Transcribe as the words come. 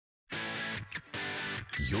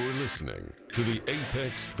You're listening to the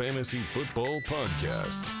Apex Fantasy Football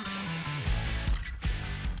Podcast.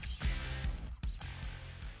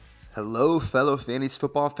 Hello, fellow fantasy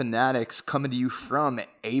football fanatics, coming to you from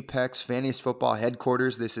Apex Fantasy Football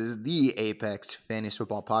headquarters. This is the Apex Fantasy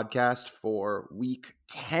Football Podcast for Week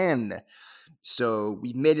 10. So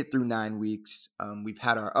we made it through 9 weeks. We've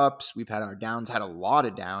had our ups, we've had our downs, had a lot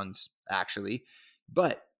of downs, actually.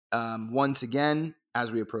 But once again,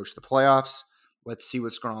 as we approach the playoffs, let's see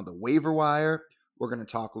what's going on the waiver wire. We're going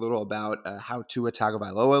to talk a little about how Tua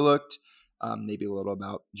Tagovailoa looked, maybe a little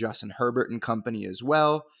about Justin Herbert and company as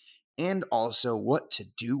well, and also what to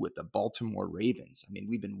do with the Baltimore Ravens. I mean,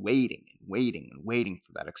 we've been waiting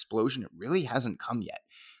for that explosion. It really hasn't come yet.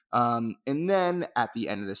 And then at the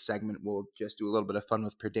end of this segment, we'll just do a little bit of fun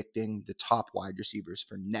with predicting the top wide receivers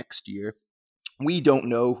for next year. We don't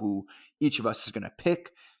know who each of us is going to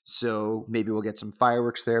pick, so maybe we'll get some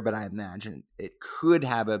fireworks there, but I imagine it could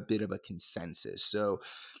have a bit of a consensus. So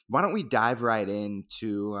why don't we dive right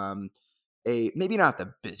into maybe not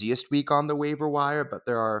the busiest week on the waiver wire, but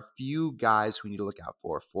there are a few guys we need to look out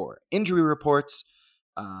for injury reports.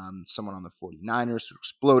 Someone on the 49ers who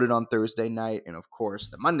exploded on Thursday night, and of course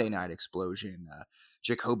the Monday night explosion,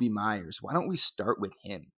 Jakobi Meyers. Why don't we start with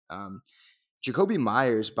him? Jakobi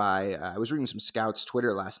Meyers, I was reading some scouts'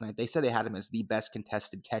 Twitter last night. They said they had him as the best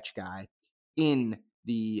contested catch guy in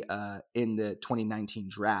the 2019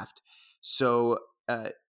 draft. So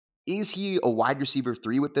is he a wide receiver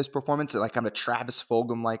 3 with this performance? Like kind of a Travis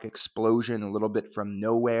Fulgham-like explosion, a little bit from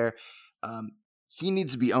nowhere. He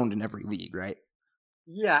needs to be owned in every league, right?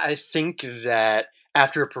 Yeah, I think that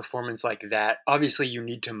after a performance like that, obviously you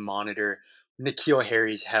need to monitor N'Keal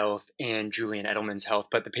Harry's health and Julian Edelman's health,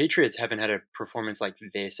 but the Patriots haven't had a performance like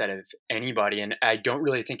this out of anybody, and I don't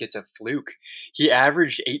really think it's a fluke. He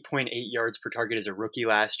averaged 8.8 yards per target as a rookie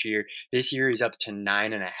last year. This year he's up to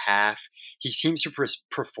 9.5. He seems to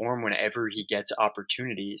perform whenever he gets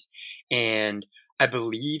opportunities, and I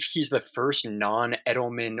believe he's the first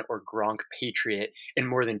non-Edelman or Gronk Patriot in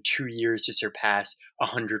more than 2 years to surpass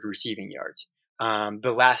 100 receiving yards.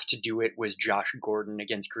 The last to do it was Josh Gordon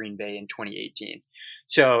against Green Bay in 2018.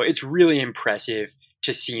 So it's really impressive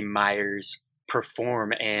to see Meyers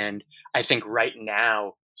perform, and I think right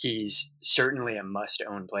now he's certainly a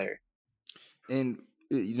must-own player. And,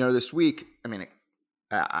 this week, I mean,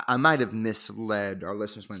 I might have misled our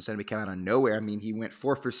listeners when I said he came out of nowhere. I mean, he went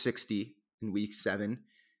 4 for 60 in week 7,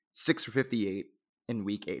 6 for 58 in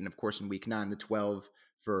week 8, and of course in week 9, the 12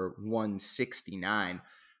 for 169.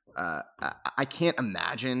 I can't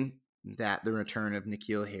imagine that the return of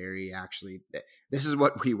N'Keal Harry actually. This is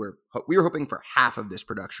what we were hoping for. Half of this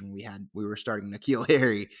production we were starting N'Keal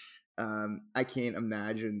Harry. I can't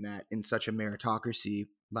imagine that in such a meritocracy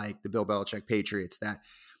like the Bill Belichick Patriots that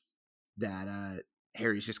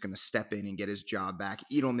Harry's just going to step in and get his job back.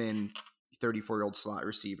 Edelman, 34-year-old slot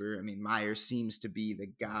receiver. I mean, Meyers seems to be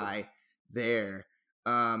the guy there.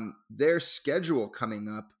 Their schedule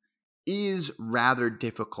coming up is rather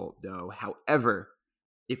difficult, though. However,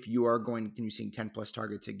 if you are going to continue seeing 10-plus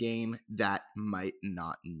targets a game, that might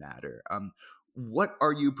not matter. What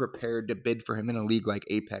are you prepared to bid for him in a league like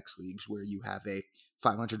Apex Leagues where you have a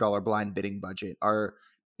 $500 blind bidding budget?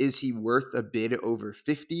 Is he worth a bid over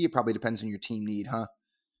 50? It probably depends on your team need, huh?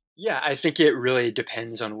 Yeah, I think it really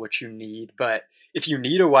depends on what you need. But if you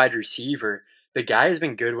need a wide receiver, the guy has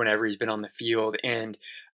been good whenever he's been on the field, and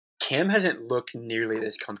Cam hasn't looked nearly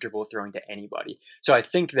this comfortable throwing to anybody. So I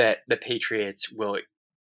think that the Patriots will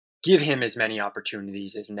give him as many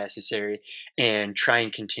opportunities as necessary and try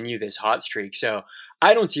and continue this hot streak. So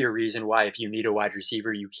I don't see a reason why, if you need a wide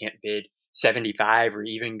receiver, you can't bid 75 or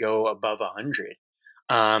even go above 100.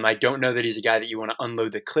 I don't know that he's a guy that you want to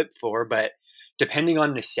unload the clip for, but depending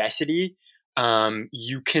on necessity,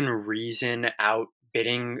 you can reason out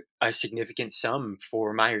bidding a significant sum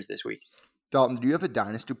for Meyers this week. Dalton, do you have a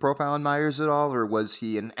dynasty profile on Meyers at all, or was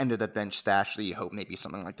he an end of the bench stash that you hope maybe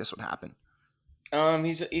something like this would happen?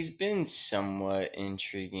 He's been somewhat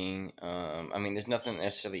intriguing. I mean, there's nothing that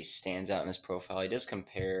necessarily stands out in his profile. He does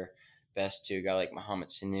compare best to a guy like Mohamed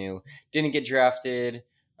Sanu. Didn't get drafted.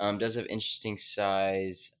 Does have interesting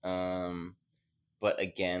size. But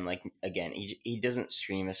again, he doesn't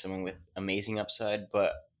scream as someone with amazing upside.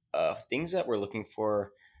 But things that we're looking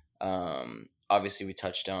for, obviously we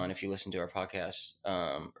touched on, if you listen to our podcast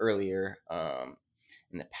earlier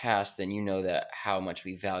in the past, then you know that how much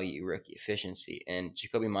we value rookie efficiency. And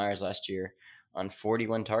Jakobi Meyers last year, on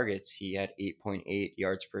 41 targets, he had 8.8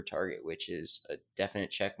 yards per target, which is a definite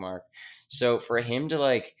check mark. So for him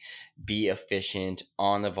to be efficient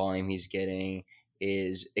on the volume he's getting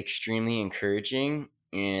is extremely encouraging.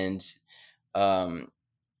 And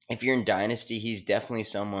if you're in Dynasty, he's definitely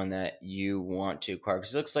someone that you want to acquire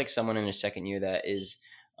because it looks like someone in his second year that is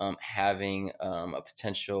having a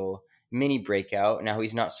potential mini breakout. Now,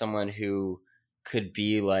 he's not someone who could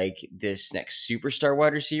be like this next superstar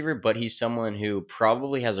wide receiver, but he's someone who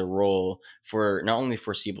probably has a role for not only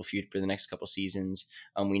foreseeable future for the next couple seasons.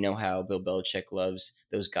 We know how Bill Belichick loves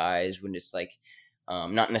those guys when it's like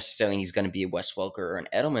not necessarily he's going to be a Wes Welker or an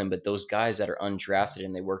Edelman, but those guys that are undrafted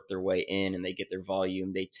and they work their way in and they get their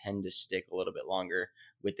volume, they tend to stick a little bit longer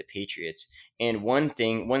with the Patriots. And one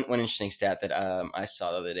interesting stat that I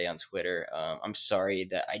saw the other day on Twitter, I'm sorry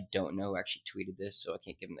that I don't know who actually tweeted this, so I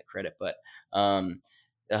can't give him the credit, but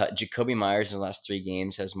Jakobi Meyers in the last 3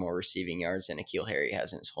 games has more receiving yards than N'Keal Harry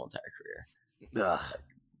has in his whole entire career. Ugh,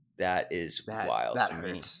 that is wild. That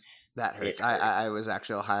hurts. That hurts. I was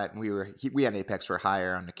actually high. We had Apex were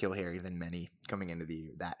higher on N'Keal Harry than many coming into the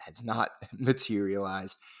year. That has not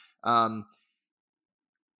materialized.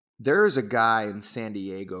 There is a guy in San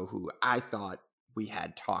Diego who I thought we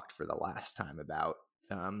had talked for the last time about.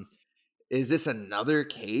 Is this another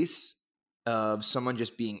case of someone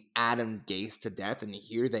just being Adam Gase to death? And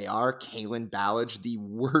here they are, Kalen Ballage, the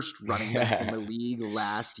worst running back in the league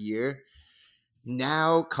last year,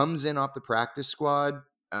 now comes in off the practice squad.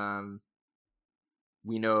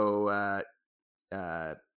 We know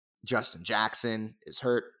Justin Jackson is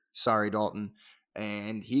hurt. Sorry, Dalton.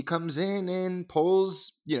 And he comes in and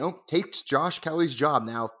takes Josh Kelly's job.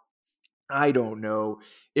 Now, I don't know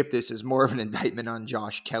if this is more of an indictment on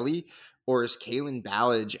Josh Kelly or is Kalen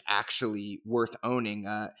Ballage actually worth owning.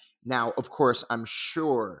 Now, of course, I'm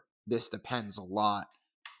sure this depends a lot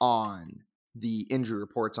on the injury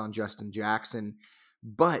reports on Justin Jackson,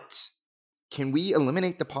 but can we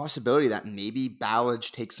eliminate the possibility that maybe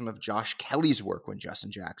Ballage takes some of Josh Kelly's work when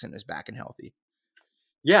Justin Jackson is back and healthy?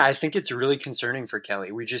 Yeah, I think it's really concerning for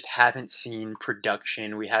Kelly. We just haven't seen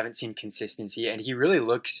production. We haven't seen consistency, and he really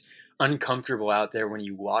looks uncomfortable out there when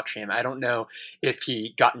you watch him. I don't know if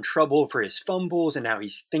he got in trouble for his fumbles and now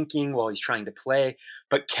he's thinking while he's trying to play,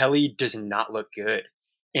 but Kelly does not look good.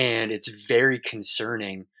 And it's very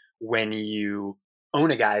concerning when you own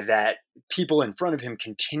a guy that people in front of him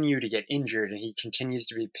continue to get injured and he continues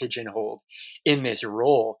to be pigeonholed in this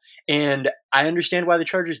role. And I understand why the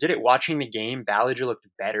Chargers did it. Watching the game, Ballage looked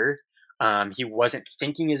better. He wasn't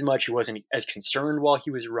thinking as much. He wasn't as concerned while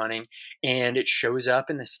he was running, and it shows up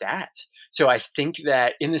in the stats. So I think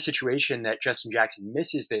that in the situation that Justin Jackson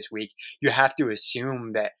misses this week, you have to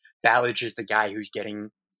assume that Ballage is the guy who's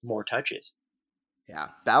getting more touches. Yeah,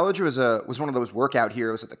 Ballage was one of those workout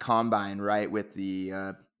heroes at the combine, right? With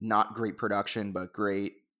the not great production, but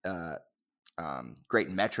great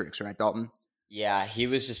metrics, right, Dalton? Yeah, he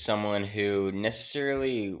was just someone who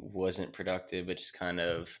necessarily wasn't productive, but just kind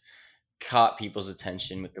of caught people's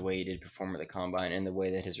attention with the way he did perform at the combine and the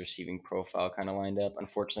way that his receiving profile kind of lined up.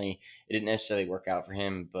 Unfortunately, it didn't necessarily work out for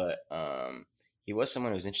him, but he was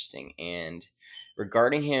someone who was interesting. And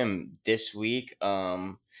regarding him this week,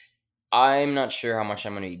 I'm not sure how much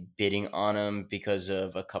I'm going to be bidding on him because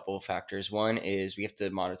of a couple of factors. One is we have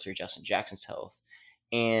to monitor Justin Jackson's health.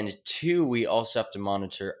 And 2, we also have to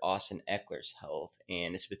monitor Austin Eckler's health.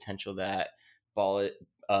 And it's potential that Ballage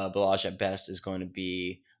at best is going to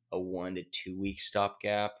be a 1 to 2 week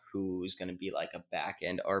stopgap who's going to be like a back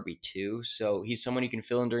end RB2. So he's someone you can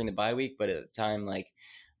fill in during the bye week. But at the time,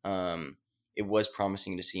 it was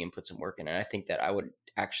promising to see him put some work in. And I think that I would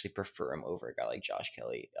actually prefer him over a guy like Josh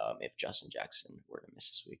Kelly if Justin Jackson were to miss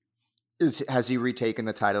this week. Has he retaken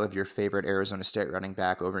the title of your favorite Arizona State running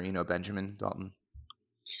back over Eno Benjamin, Dalton?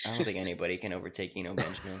 I don't think anybody can overtake Eno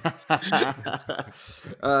Benjamin.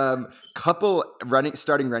 Couple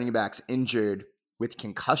starting running backs injured with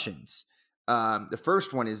concussions. The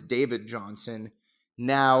first one is David Johnson.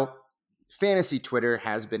 Now, fantasy Twitter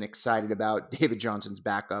has been excited about David Johnson's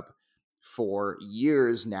backup for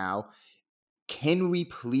years now. Can we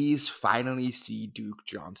please finally see Duke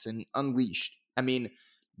Johnson unleashed? I mean,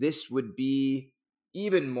 this would be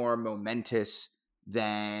even more momentous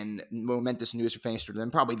news for fantasy than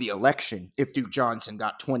probably the election if Duke Johnson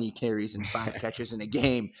got 20 carries and 5 catches in a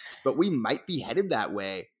game. But we might be headed that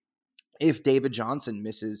way if David Johnson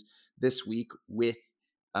misses this week with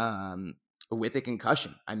a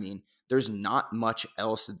concussion. I mean, there's not much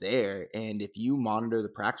else there. And if you monitor the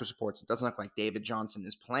practice reports, it doesn't look like David Johnson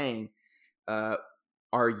is playing.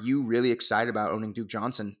 Are you really excited about owning Duke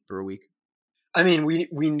Johnson for a week? I mean,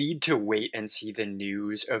 we need to wait and see the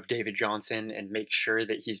news of David Johnson and make sure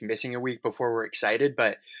that he's missing a week before we're excited.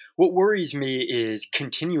 But what worries me is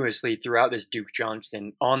continuously throughout this Duke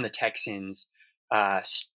Johnson on the Texans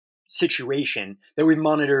situation that we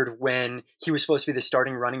monitored when he was supposed to be the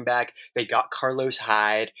starting running back. They got Carlos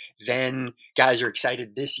Hyde. Then guys are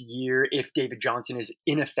excited this year. If David Johnson is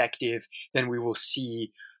ineffective, then we will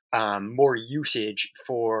see more usage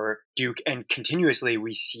for Duke. And continuously,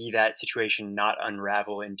 we see that situation not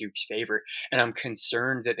unravel in Duke's favor. And I'm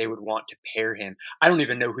concerned that they would want to pair him. I don't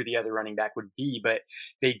even know who the other running back would be, but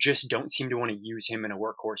they just don't seem to want to use him in a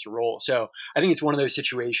workhorse role. So I think it's one of those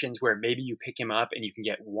situations where maybe you pick him up and you can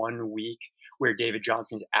get 1 week where David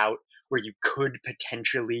Johnson's out, where you could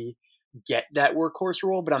potentially get that workhorse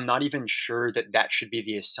role, but I'm not even sure that that should be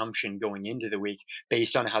the assumption going into the week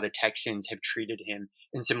based on how the Texans have treated him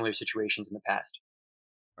in similar situations in the past.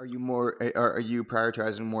 Are you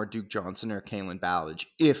prioritizing more Duke Johnson or Kalen Ballage?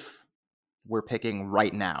 If we're picking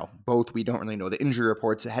right now, both we don't really know the injury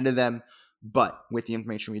reports ahead of them, but with the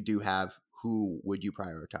information we do have, who would you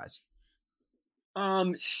prioritize?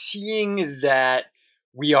 Seeing that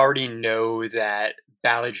we already know that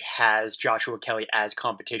Ballage has Joshua Kelly as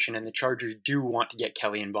competition and the Chargers do want to get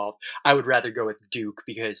Kelly involved, I would rather go with Duke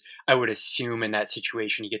because I would assume in that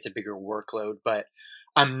situation he gets a bigger workload, but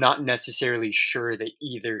I'm not necessarily sure that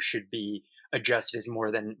either should be adjusted as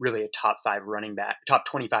more than really a top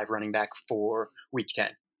 25 running back for week 10.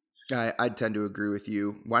 I tend to agree with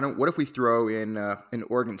you. What if we throw in an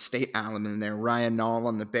Oregon State element in there? Ryan Nall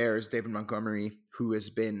on the Bears, David Montgomery, who has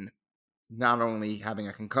been not only having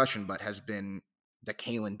a concussion, but has been the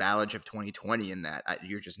Kalen Ballage of 2020 in that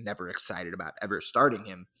you're just never excited about ever starting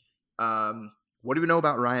him. What do we know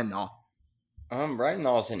about Ryan Nall? Ryan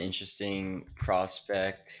Nall is an interesting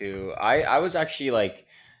prospect who I was actually like,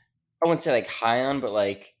 I wouldn't say like high on, but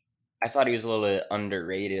like I thought he was a little bit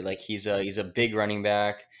underrated. Like he's a big running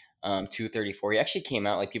back, 234. He actually came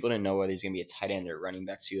out like people didn't know whether he's gonna be a tight end or running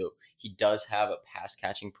back. So he does have a pass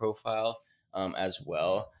catching profile as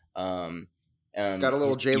well. Got a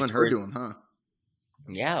little Jalen Hurd to him, huh?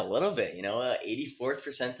 Yeah, a little bit. 84th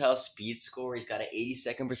percentile speed score. He's got an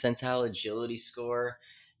 82nd percentile agility score,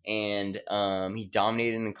 and he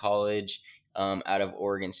dominated in college. Out of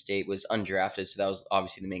Oregon State, was undrafted, so that was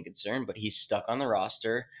obviously the main concern. But he's stuck on the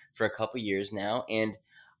roster for a couple years now, and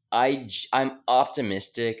I'm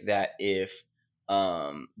optimistic that if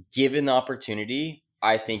given the opportunity,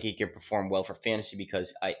 I think he could perform well for fantasy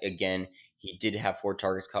because he did have 4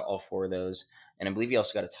 targets, caught all 4 of those. And I believe he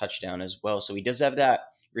also got a touchdown as well. So he does have that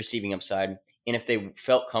receiving upside. And if they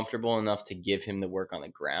felt comfortable enough to give him the work on the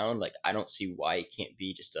ground, like I don't see why it can't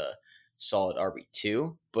be just a solid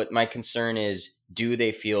RB2. But my concern is, do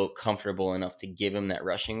they feel comfortable enough to give him that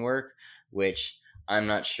rushing work, which I'm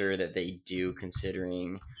not sure that they do,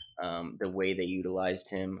 considering the way they utilized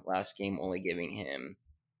him last game, only giving him.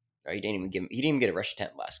 He didn't even get a rush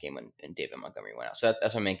attempt last game when David Montgomery went out. So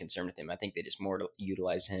that's my main concern with him. I think they just more to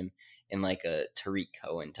utilize him in like a Tariq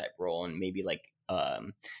Cohen type role and maybe like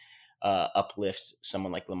uplift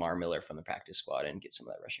someone like Lamar Miller from the practice squad and get some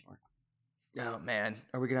of that rushing work. Oh man,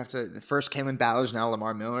 are we gonna have to first Kalen Ballage, now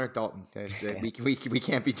Lamar Miller? Dalton, we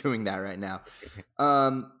can't be doing that right now.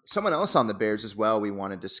 Someone else on the Bears as well we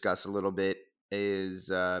want to discuss a little bit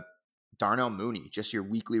is Darnell Mooney. Just your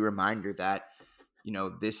weekly reminder that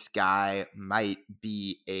this guy might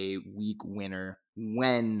be a week winner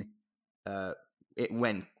when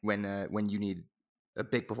you need a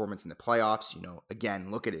big performance in the playoffs.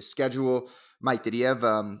 Again, look at his schedule. Mike, did he have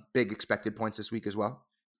big expected points this week as well?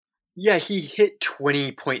 Yeah, he hit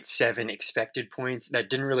 20.7 expected points. That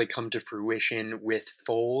didn't really come to fruition with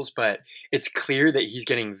Foles, but it's clear that he's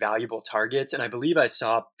getting valuable targets. And I believe I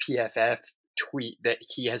saw PFF tweet that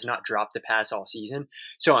he has not dropped a pass all season.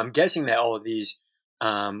 So I'm guessing that all of these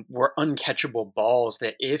were uncatchable balls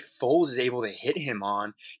that if Foles is able to hit him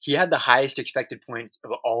on, he had the highest expected points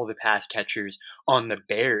of all the pass catchers on the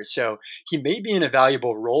Bears. So he may be in a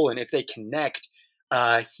valuable role. And if they connect,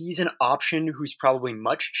 he's an option who's probably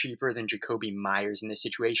much cheaper than Jakobi Meyers in this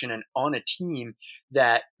situation and on a team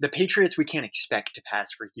that the Patriots, we can't expect to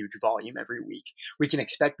pass for huge volume every week. We can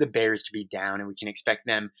expect the Bears to be down and we can expect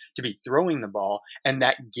them to be throwing the ball. And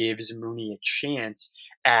that gives Mooney a chance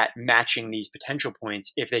at matching these potential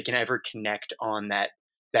points if they can ever connect on that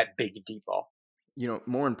big deep ball.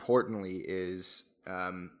 More importantly is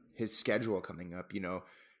his schedule coming up.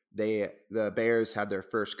 The Bears had their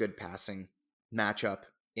first good passing matchup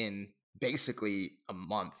in basically a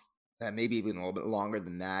month, maybe even a little bit longer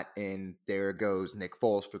than that. And there goes Nick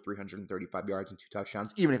Foles for 335 yards and 2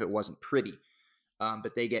 touchdowns, even if it wasn't pretty.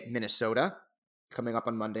 But they get Minnesota coming up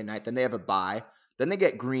on Monday night. Then they have a bye. Then they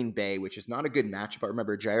get Green Bay, which is not a good matchup. But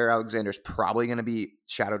remember, Jair Alexander's probably going to be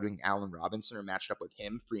shadowing Allen Robinson or matched up with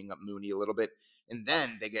him, freeing up Mooney a little bit. And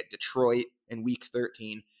then they get Detroit in week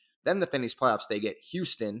 13. Then the finish playoffs, they get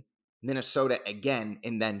Houston, Minnesota again,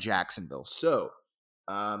 and then Jacksonville. So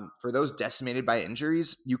for those decimated by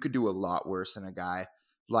injuries, you could do a lot worse than a guy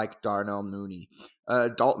like Darnell Mooney.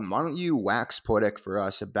 Dalton, why don't you wax poetic for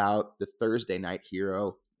us about the Thursday night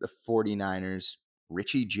hero, the 49ers,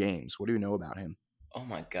 Richie James? What do you know about him? Oh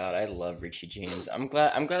my God, I love Richie James. I'm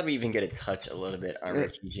glad we even get to touch a little bit on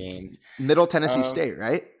Richie James. Middle Tennessee Um, State,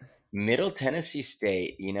 right? Middle Tennessee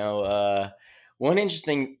State. One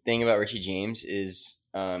interesting thing about Richie James is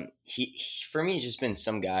he for me has just been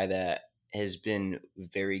some guy that has been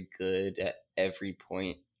very good at every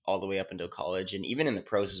point all the way up until college and even in the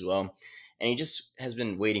pros as well. And he just has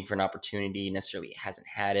been waiting for an opportunity. Necessarily hasn't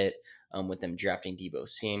had it. With them drafting Debo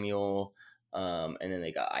Samuel, and then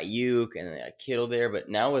they got Ayuk, and then they got Kittle there. But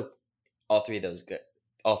now with all three of those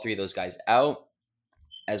guys out,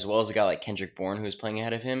 as well as a guy like Kendrick Bourne who was playing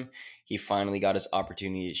ahead of him, he finally got his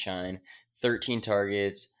opportunity to shine. 13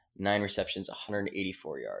 targets, 9 receptions,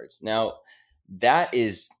 184 yards. Now, that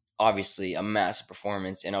is obviously a massive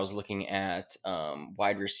performance, and I was looking at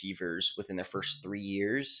wide receivers within their first 3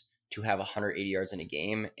 years to have 180 yards in a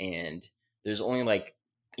game, and there's only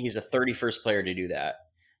he's a 31st player to do that,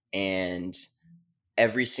 and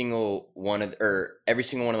every single one of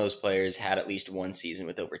those players had at least one season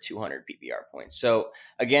with over 200 PPR points. So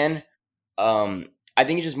again, I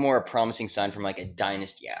think it's just more a promising sign from a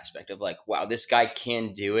dynasty aspect of wow, this guy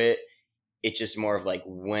can do it. It's just more of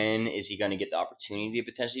when is he going to get the opportunity to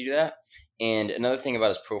potentially do that? And another thing about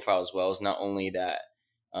his profile as well is not only that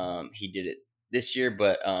he did it this year,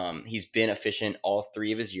 but he's been efficient all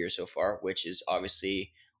 3 of his years so far, which is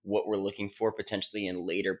obviously what we're looking for potentially in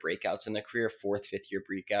later breakouts in their career, 4th, 5th year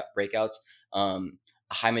breakouts.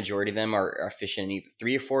 A high majority of them are efficient in either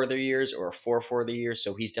 3 or 4 of their years or 4 or 4 of their years.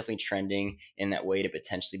 So he's definitely trending in that way to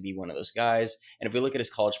potentially be one of those guys. And if we look at his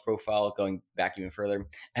college profile, going back even further,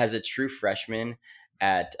 as a true freshman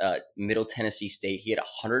at Middle Tennessee State, he had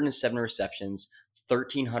 107 receptions,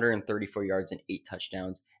 1,334 yards, and 8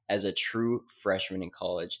 touchdowns as a true freshman in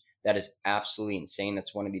college. That is absolutely insane.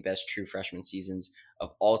 That's one of the best true freshman seasons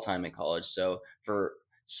of all time in college. So for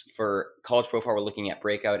college profile, we're looking at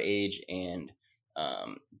breakout age, and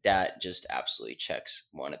that just absolutely checks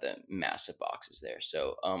one of the massive boxes there.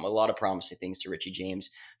 So a lot of promising things to Richie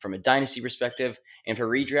James from a dynasty perspective. And for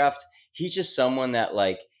redraft, he's just someone that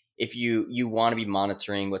if you want to be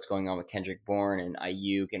monitoring what's going on with Kendrick Bourne and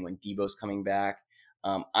Ayuk and when Debo's coming back,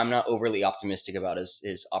 I'm not overly optimistic about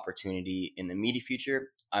his opportunity in the immediate future.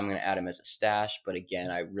 I'm going to add him as a stash, but again,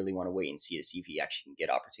 I really want to wait and see if he actually can get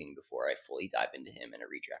opportunity before I fully dive into him in a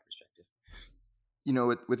redraft perspective.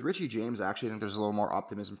 With Richie James, I actually think there's a little more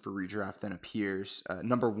optimism for redraft than appears.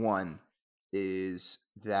 Number one is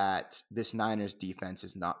that this Niners defense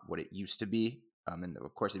is not what it used to be. And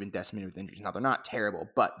of course, they've been decimated with injuries. Now, they're not terrible,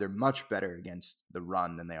 but they're much better against the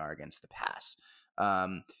run than they are against the pass.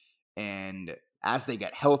 And as they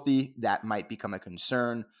get healthy, that might become a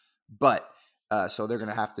concern. But so they're going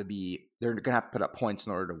to have to put up points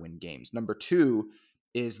in order to win games. Number two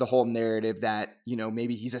is the whole narrative that,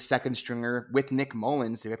 maybe he's a second stringer with Nick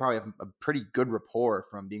Mullins. They probably have a pretty good rapport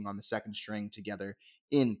from being on the second string together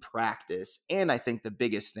in practice. And I think the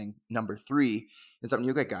biggest thing, number three, is when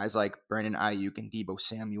you look at guys like Brandon Ayuk and Debo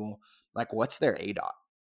Samuel, what's their ADOT?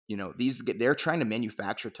 They're trying to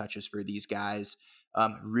manufacture touches for these guys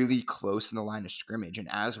really close in the line of scrimmage. And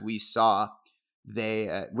as we saw,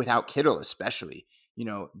 they, without Kittle especially,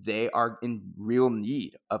 they are in real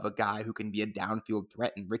need of a guy who can be a downfield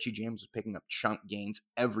threat. And Richie James was picking up chunk gains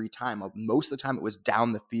every time. Most of the time it was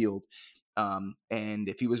down the field. And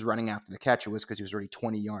if he was running after the catch, it was because he was already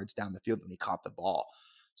 20 yards down the field when he caught the ball.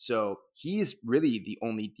 So he's really the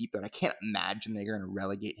only deep threat. I can't imagine they're going to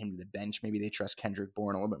relegate him to the bench. Maybe they trust Kendrick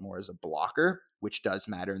Bourne a little bit more as a blocker, which does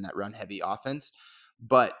matter in that run-heavy offense.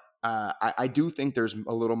 But I do think there's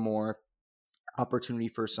a little more opportunity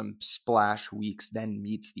for some splash weeks than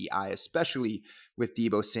meets the eye, especially with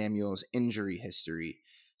Debo Samuel's injury history.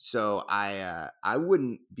 So I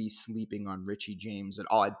wouldn't be sleeping on Richie James at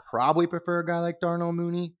all. I'd probably prefer a guy like Darnell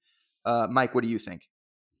Mooney. Mike, what do you think?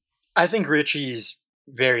 I think Richie's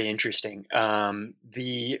very interesting.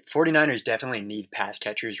 The 49ers definitely need pass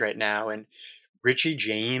catchers right now, and Richie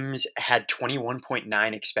James had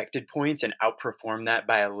 21.9 expected points and outperformed that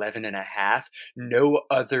by 11.5. No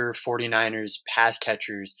other 49ers pass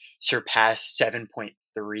catchers surpassed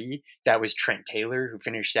 7.3. That was Trent Taylor, who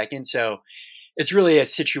finished second. So it's really a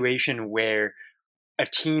situation where a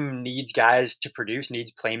team needs guys to produce,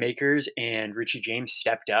 needs playmakers, and Richie James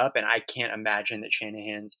stepped up. And I can't imagine that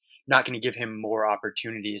Shanahan's not going to give him more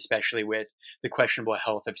opportunity, especially with the questionable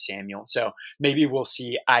health of Samuel. So maybe we'll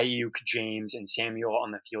see Ayuk, James, and Samuel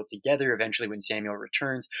on the field together eventually when Samuel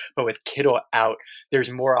returns. But with Kittle out, there's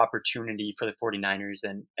more opportunity for the 49ers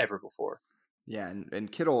than ever before. Yeah,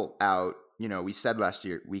 and Kittle out, we said last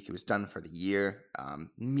week it was done for the year.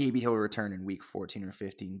 Maybe he'll return in week 14 or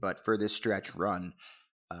 15, but for this stretch run,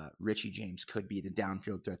 Richie James could be the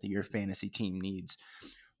downfield threat that your fantasy team needs.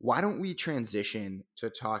 Why don't we transition to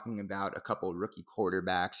talking about a couple of rookie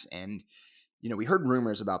quarterbacks? And, we heard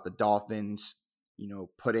rumors about the Dolphins,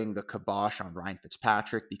 putting the kibosh on Ryan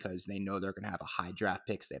Fitzpatrick because they know they're going to have a high draft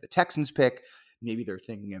pick. They have the Texans pick. Maybe they're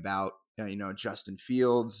thinking about, Justin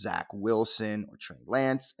Fields, Zach Wilson, or Trey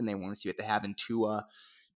Lance, and they want to see what they have in Tua.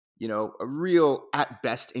 A real, at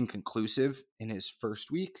best, inconclusive in his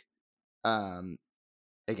first week.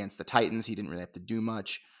 Against the Titans, he didn't really have to do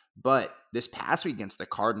much. But this past week against the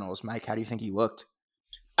Cardinals, Mike, how do you think he looked?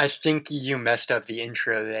 I think you messed up the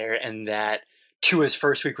intro there, and that Tua's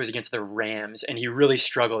first week was against the Rams, and he really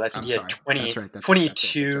struggled. I think he had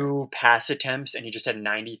 22 pass attempts, and he just had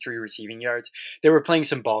 93 receiving yards. They were playing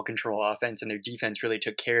some ball control offense, and their defense really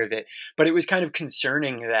took care of it. But it was kind of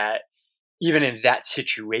concerning that even in that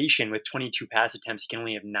situation with 22 pass attempts, he can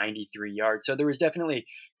only have 93 yards. So there was definitely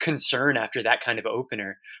concern after that kind of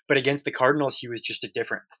opener. But against the Cardinals, he was just a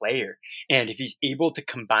different player. And if he's able to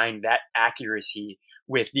combine that accuracy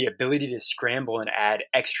with the ability to scramble and add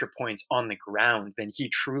extra points on the ground, then he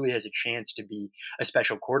truly has a chance to be a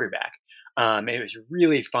special quarterback. It was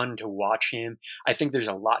really fun to watch him. I think there's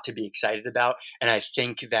a lot to be excited about. And I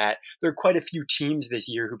think that there are quite a few teams this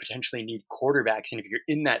year who potentially need quarterbacks. And if you're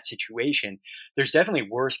in that situation, there's definitely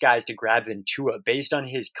worse guys to grab than Tua based on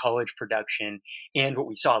his college production and what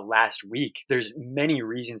we saw last week. There's many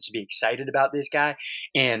reasons to be excited about this guy.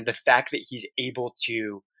 And the fact that he's able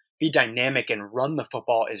to be dynamic and run the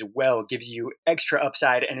football as well gives you extra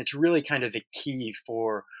upside. And it's really kind of the key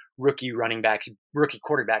for rookie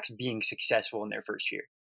quarterbacks being successful in their first year.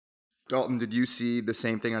 Dalton, did you see the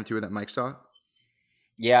same thing on Tua that Mike saw?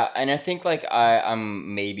 Yeah, and I think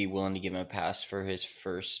I'm maybe willing to give him a pass for his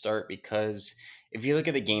first start because if you look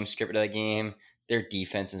at the game script of that game, their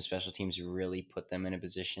defense and special teams really put them in a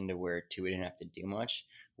position to where Tua didn't have to do much.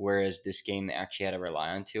 Whereas this game, they actually had to rely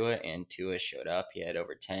on Tua, and Tua showed up. He had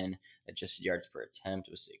over 10 adjusted yards per attempt.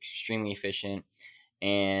 It was extremely efficient,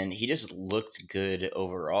 and he just looked good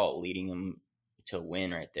overall, leading him to a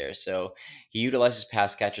win right there. So he utilizes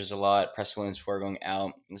pass catchers a lot. Press Williams, before going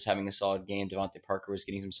out, was having a solid game. Devontae Parker was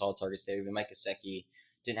getting some solid targets there. Even Mike Gesicki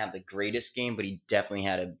didn't have the greatest game, but he definitely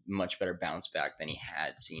had a much better bounce back than he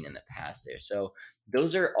had seen in the past there. So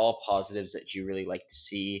those are all positives that you really like to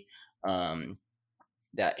see,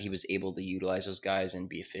 that he was able to utilize those guys and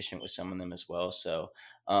be efficient with some of them as well. So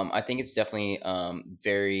I think it's definitely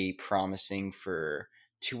very promising for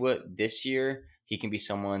Tua this year. He can be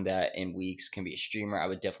someone that in weeks can be a streamer. I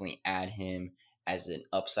would definitely add him as an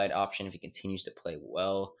upside option. If he continues to play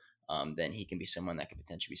well, then he can be someone that could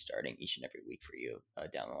potentially be starting each and every week for you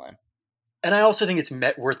down the line. And I also think it's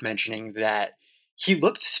worth mentioning that he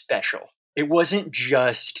looked special. It wasn't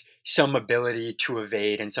just some ability to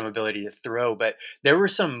evade and some ability to throw, but there were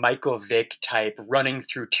some Michael Vick type running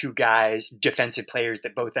through two guys, defensive players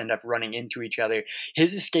that both end up running into each other.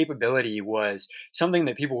 His escapability was something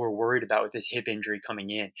that people were worried about with his hip injury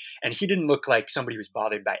coming in. And he didn't look like somebody who was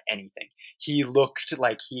bothered by anything. He looked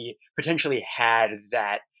like he potentially had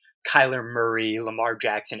that Kyler Murray, Lamar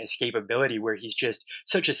Jackson escapability where he's just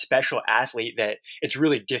such a special athlete that it's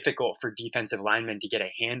really difficult for defensive linemen to get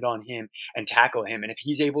a hand on him and tackle him. And if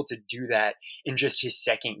he's able to do that in just his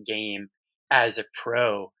second game as a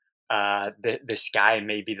pro, the sky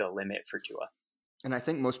may be the limit for Tua. And I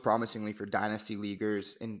think most promisingly for dynasty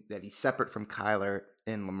leaguers, in that he's separate from Kyler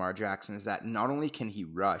and Lamar Jackson, is that not only can he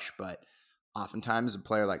rush, but oftentimes a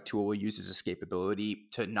player like Tua will use his escapability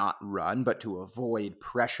to not run, but to avoid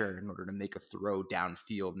pressure in order to make a throw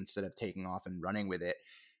downfield instead of taking off and running with it.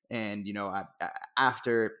 And,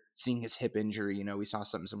 after seeing his hip injury, we saw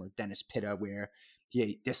something similar with Dennis Pitta where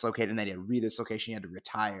he dislocated and then he had redislocation, he had to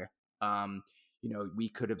retire. We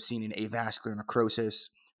could have seen an avascular necrosis,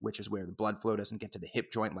 which is where the blood flow doesn't get to the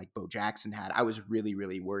hip joint like Bo Jackson had. I was really,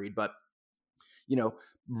 really worried. But,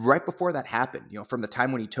 right before that happened, from the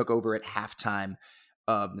time when he took over at halftime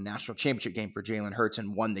of the national championship game for Jalen Hurts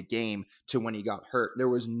and won the game to when he got hurt, there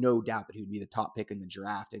was no doubt that he would be the top pick in the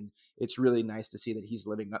draft. And it's really nice to see that he's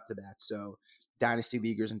living up to that. So dynasty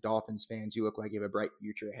leaguers and Dolphins fans, you look like you have a bright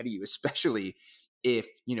future ahead of you, especially if,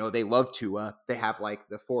 they love Tua, they have like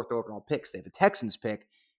the 4th overall picks. They have the Texans pick,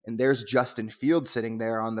 and there's Justin Fields sitting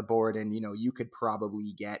there on the board. And, you could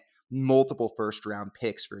probably get multiple 1st-round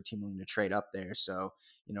picks for a team willing to trade up there. So,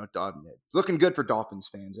 it's looking good for Dolphins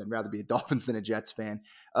fans. I'd rather be a Dolphins than a Jets fan.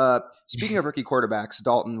 Speaking of rookie quarterbacks,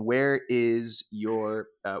 Dalton, where is your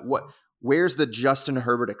where's the Justin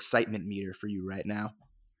Herbert excitement meter for you right now?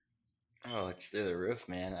 Oh, it's through the roof,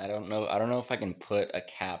 man. I don't know if I can put a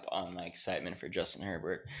cap on my excitement for Justin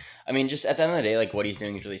Herbert. I mean, just at the end of the day, like what he's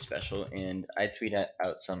doing is really special. And I tweeted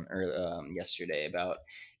out some yesterday about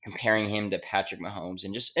comparing him to Patrick Mahomes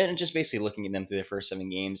and just basically looking at them through the first 7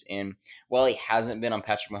 games. And while he hasn't been on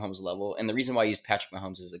Patrick Mahomes' level, and the reason why I used Patrick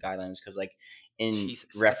Mahomes as a guideline is because like in Jesus.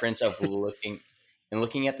 reference of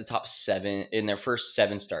looking at the top 7 in their first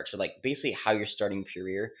 7 starts, or like basically how you're starting your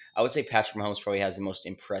career, I would say Patrick Mahomes probably has the most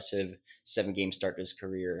impressive 7-game start to his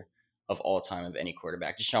career of all time of any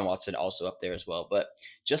quarterback. Deshaun Watson also up there as well. But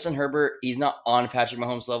Justin Herbert, he's not on Patrick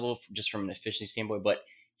Mahomes' level just from an efficiency standpoint, but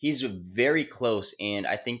he's very close. And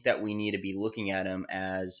I think that we need to be looking at him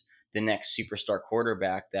as the next superstar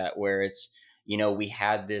quarterback, that where it's, we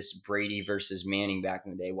had this Brady versus Manning back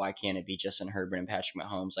in the day. Why can't it be Justin Herbert and Patrick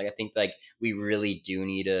Mahomes? Like, I think like we really do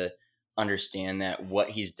need to understand that what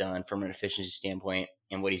he's done from an efficiency standpoint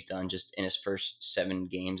and what he's done just in his first 7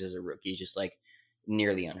 games as a rookie, just like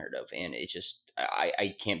nearly unheard of. And it just,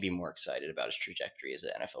 I can't be more excited about his trajectory as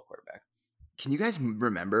an NFL quarterback. Can you guys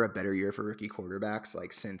remember a better year for rookie quarterbacks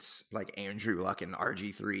like since like Andrew Luck and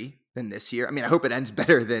RG3 than this year? I mean, I hope it ends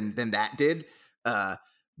better than that did.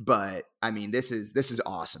 But I mean, this is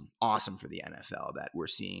awesome for the NFL that we're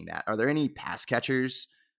seeing that. Are there any pass catchers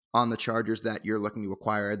on the Chargers that you're looking to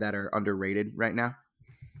acquire that are underrated right now?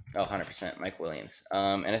 Oh, 100%. Mike Williams.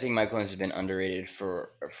 And I think Mike Williams has been underrated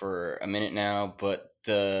for a minute now, but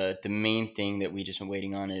the main thing that we just been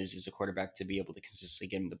waiting on is a quarterback to be able to consistently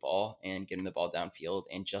get him the ball and get him the ball downfield.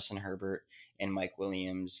 And Justin Herbert and Mike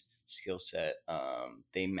Williams' skill set,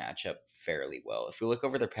 they match up fairly well. If we look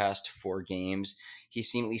over their past 4 games, he's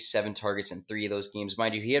seen at least 7 targets in 3 of those games.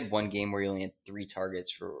 Mind you, he had 1 game where he only had 3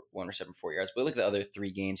 targets for 1 reception, 4 yards. But look at the other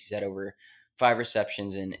 3 games. He's had over 5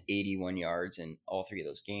 receptions and 81 yards in all 3 of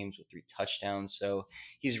those games with 3 touchdowns. So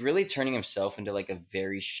he's really turning himself into like a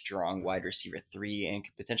very strong wide receiver 3 and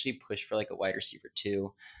could potentially push for like a wide receiver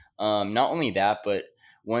 2. Not only that, but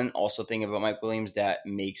one also thing about Mike Williams that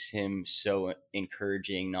makes him so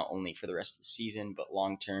encouraging, not only for the rest of the season, but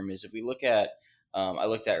long-term, is if we look at, I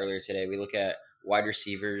looked at earlier today, we look at wide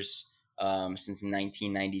receivers since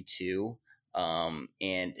 1992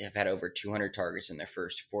 and have had over 200 targets in their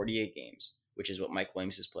first 48 games, which is what Mike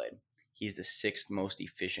Williams has played. He's the 6th most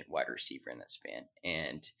efficient wide receiver in that span.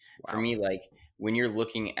 And for me, like when you're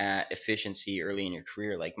looking at efficiency early in your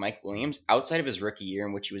career, like Mike Williams, outside of his rookie year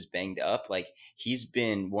in which he was banged up, like he's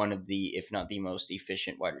been one of the, if not the most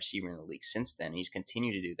efficient wide receiver in the league since then. He's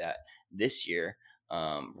continued to do that this year,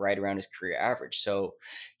 right around his career average. So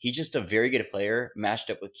he's just a very good player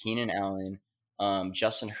matched up with Keenan Allen.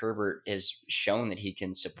 Justin Herbert has shown that he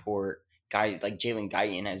can support guys like Jalen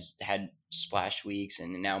Guyton has had splash weeks,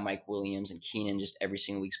 and now Mike Williams and Keenan just every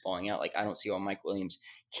single week's balling out. Like I don't see why Mike Williams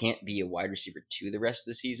can't be a wide receiver 2 the rest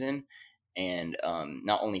of the season, and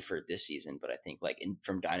not only for this season, but I think like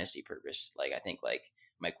from dynasty purpose, like I think like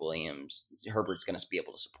Mike Williams, Herbert's going to be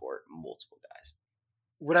able to support multiple guys.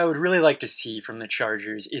 What I would really like to see from the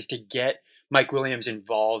Chargers is to get Mike Williams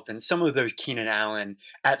involved in some of those Keenan Allen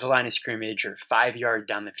at the line of scrimmage or 5-yard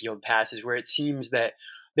down the field passes where it seems that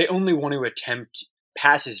they only want to attempt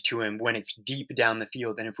passes to him when it's deep down the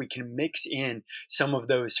field. And if we can mix in some of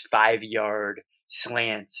those 5-yard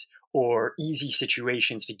slants or easy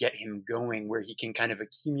situations to get him going where he can kind of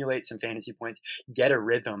accumulate some fantasy points, get a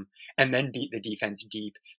rhythm, and then beat the defense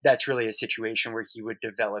deep, that's really a situation where he would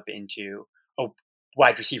develop into a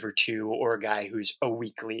wide receiver 2 or a guy who's a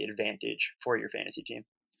weekly advantage for your fantasy team.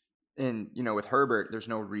 And, with Herbert, there's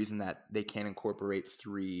no reason that they can't incorporate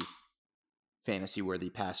 3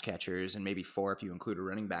 fantasy-worthy pass catchers and maybe 4 if you include a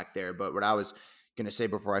running back there. But what I was going to say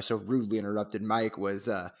before I so rudely interrupted Mike was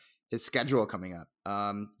his schedule coming up.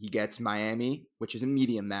 He gets Miami, which is a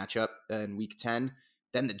medium matchup in Week 10.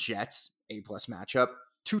 Then the Jets, A-plus matchup.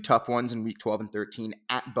 2 tough ones in Week 12 and 13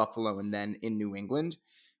 at Buffalo and then in New England.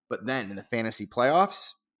 But then in the fantasy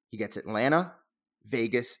playoffs, he gets Atlanta,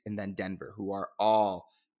 Vegas, and then Denver, who are all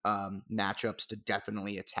matchups to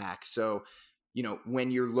definitely attack. So,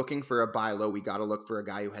 when you're looking for a buy low, we got to look for a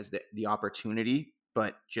guy who has the opportunity,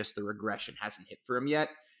 but just the regression hasn't hit for him yet.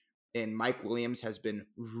 And Mike Williams has been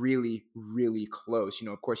really, really close.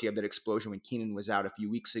 Of course, you have that explosion when Keenan was out a few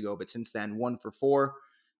weeks ago, but since then, 1 for 4,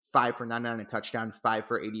 5 for 99 and a touchdown, 5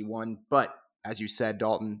 for 81. But as you said,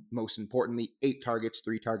 Dalton, most importantly, 8 targets,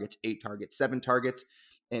 3 targets, 8 targets, 7 targets.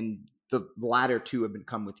 And the latter 2 have been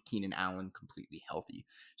come with Keenan Allen completely healthy.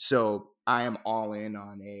 So I am all in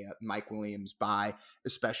on a Mike Williams buy,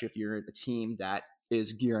 especially if you're a team that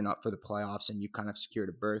is gearing up for the playoffs and you kind of secured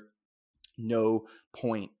a berth. No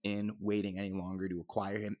point in waiting any longer to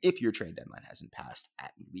acquire him if your trade deadline hasn't passed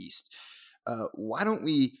at least. Why don't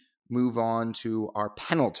we move on to our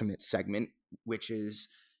penultimate segment, which is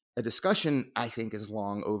a discussion I think is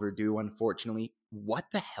long overdue, unfortunately. What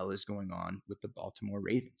the hell is going on with the Baltimore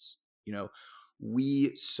Ravens? You know,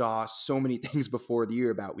 we saw so many things before the year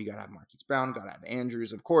about we got to have Marquise Brown, got to have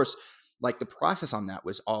Andrews. Of course, like the process on that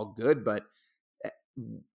was all good, but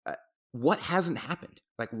what hasn't happened?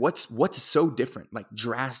 Like what's so different, like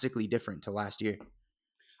drastically different to last year?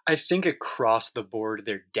 I think across the board,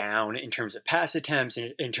 they're down in terms of pass attempts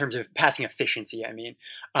and in terms of passing efficiency. I mean,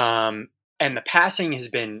 and the passing has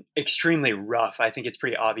been extremely rough. I think it's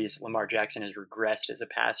pretty obvious Lamar Jackson has regressed as a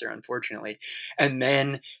passer, unfortunately. And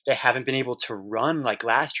then they haven't been able to run like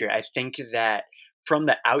last year. I think that from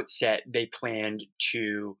the outset, they planned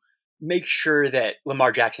to make sure that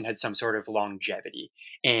Lamar Jackson had some sort of longevity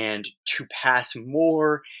and to pass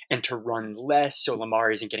more and to run less so Lamar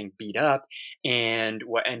isn't getting beat up. And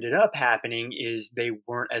what ended up happening is they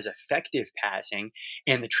weren't as effective passing,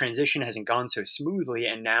 and the transition hasn't gone so smoothly.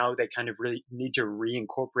 And now they kind of really need to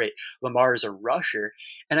reincorporate Lamar as a rusher.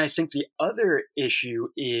 And I think the other issue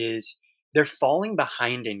is they're falling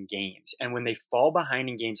behind in games. And when they fall behind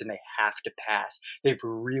in games and they have to pass, they've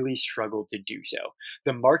really struggled to do so.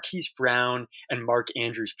 The Marquise Brown and Mark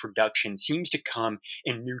Andrews production seems to come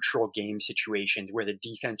in neutral game situations where the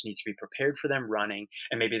defense needs to be prepared for them running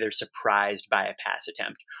and maybe they're surprised by a pass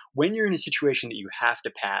attempt. When you're in a situation that you have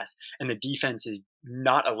to pass and the defense is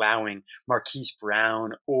not allowing Marquise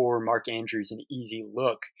Brown or Mark Andrews an easy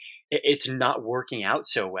look, it's not working out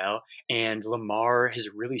so well. And Lamar has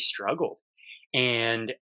really struggled.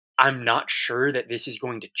 And I'm not sure that this is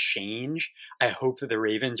going to change. I hope that the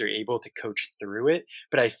Ravens are able to coach through it.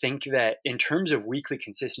 But I think that in terms of weekly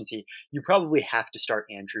consistency, you probably have to start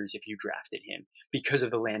Andrews if you drafted him because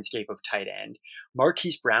of the landscape of tight end.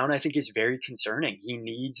 Marquise Brown, I think, is very concerning. He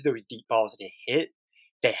needs those deep balls to hit.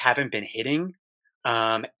 They haven't been hitting.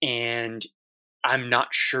 And I'm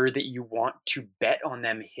not sure that you want to bet on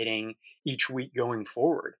them hitting each week going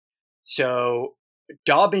forward. So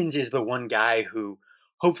Dobbins is the one guy who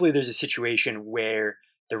hopefully there's a situation where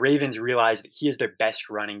the Ravens realize that he is their best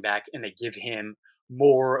running back and they give him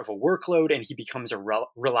more of a workload and he becomes a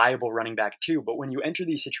reliable running back too. But when you enter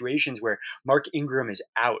these situations where Mark Ingram is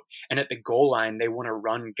out and at the goal line, they want to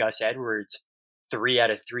run Gus Edwards 3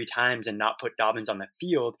 out of 3 times and not put Dobbins on the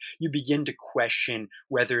field, you begin to question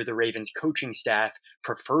whether the Ravens coaching staff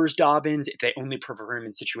prefers Dobbins, if they only prefer him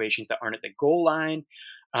in situations that aren't at the goal line.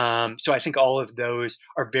 So I think all of those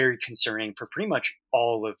are very concerning for pretty much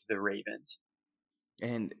all of the Ravens.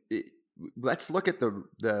 And let's look at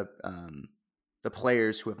the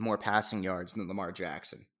players who have more passing yards than Lamar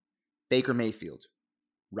Jackson. Baker Mayfield,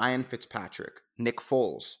 Ryan Fitzpatrick, Nick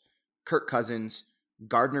Foles, Kirk Cousins,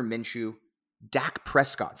 Gardner Minshew, Dak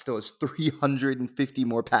Prescott still has 350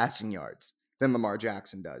 more passing yards than Lamar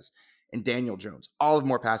Jackson does. And Daniel Jones, all have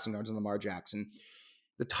more passing yards than Lamar Jackson.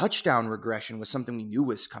 The touchdown regression was something we knew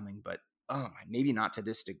was coming, but maybe not to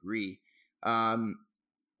this degree.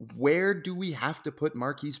 Where do we have to put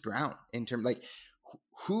Marquise Brown in terms, like,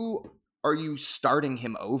 who are you starting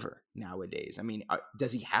him over nowadays? I mean,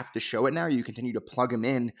 does he have to show it now? Or you continue to plug him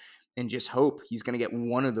in and just hope he's going to get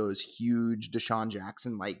one of those huge Deshaun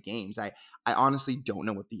Jackson-like games? I honestly don't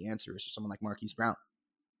know what the answer is for someone like Marquise Brown.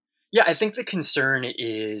 Yeah, I think the concern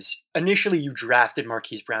is initially you drafted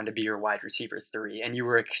Marquise Brown to be your wide receiver 3, and you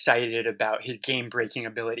were excited about his game-breaking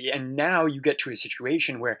ability. And now you get to a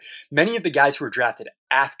situation where many of the guys who were drafted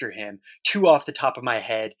after him, 2 off the top of my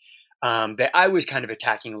head, that I was kind of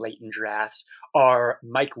attacking late in drafts are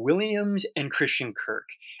Mike Williams and Christian Kirk.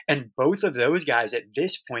 And both of those guys at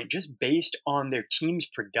this point, just based on their team's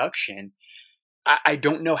production, I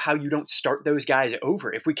don't know how you don't start those guys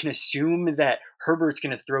over. If we can assume that Herbert's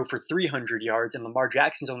going to throw for 300 yards and Lamar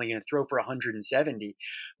Jackson's only going to throw for 170,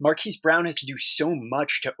 Marquise Brown has to do so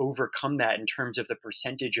much to overcome that in terms of the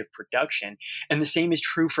percentage of production. And the same is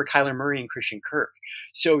true for Kyler Murray and Christian Kirk.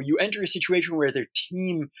 So you enter a situation where their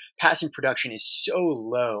team passing production is so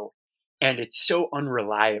low and it's so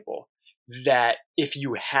unreliable that if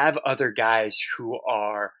you have other guys who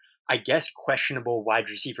are, I guess, questionable wide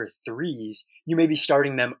receiver 3s, you may be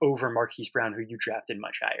starting them over Marquise Brown, who you drafted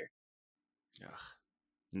much higher. Ugh.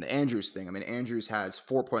 And the Andrews thing, I mean, Andrews has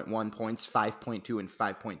 4.1 points, 5.2, and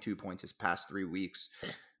 5.2 points his past 3 weeks.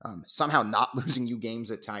 somehow not losing you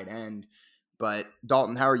games at tight end. But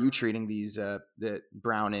Dalton, how are you treating these the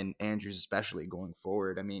Brown and Andrews especially going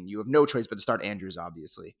forward? I mean, you have no choice but to start Andrews,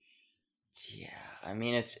 obviously. Yeah, I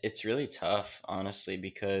mean it's really tough, honestly,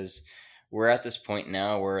 because we're at this point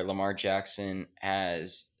now where Lamar Jackson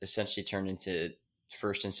has essentially turned into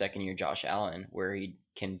first and second year Josh Allen, where he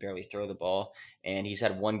can barely throw the ball, and he's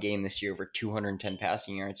had one game this year over 210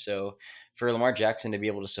 passing yards. So for Lamar Jackson to be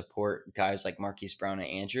able to support guys like Marquise Brown and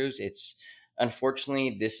Andrews, it's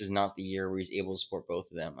unfortunately this is not the year where he's able to support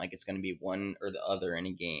both of them. Like it's going to be one or the other in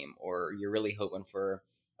a game, or you're really hoping for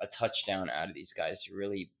a touchdown out of these guys to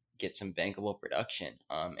really get some bankable production.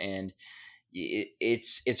 And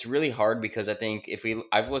it's really hard because I think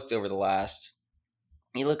I've looked over the last,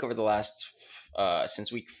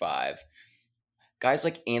 since week 5, guys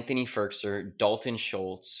like Anthony Ferkser, Dalton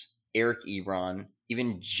Schultz, Eric Ebron,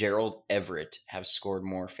 even Gerald Everett have scored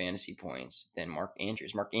more fantasy points than Mark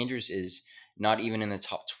Andrews. Mark Andrews is not even in the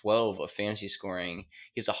top 12 of fantasy scoring.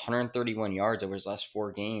 He has 131 yards over his last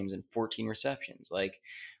 4 games and 14 receptions. Like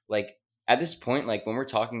at this point, like when we're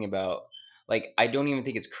talking about, like, I don't even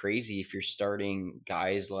think it's crazy if you're starting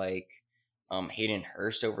guys like Hayden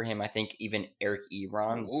Hurst over him. I think even Eric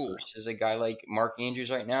Ebron Ooh. versus a guy like Mark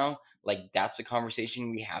Andrews right now, like that's a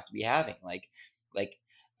conversation we have to be having. Like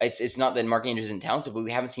it's not that Mark Andrews isn't talented, but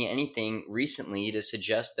we haven't seen anything recently to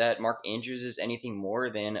suggest that Mark Andrews is anything more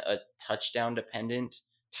than a touchdown dependent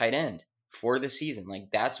tight end for the season. Like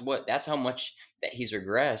that's how much that he's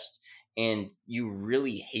regressed. And you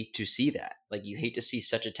really hate to see that. Like you hate to see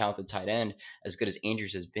such a talented tight end as good as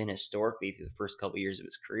Andrews has been historically through the first couple of years of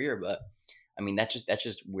his career. But I mean, that's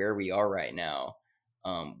just where we are right now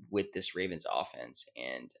with this Ravens offense.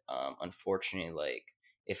 And unfortunately, like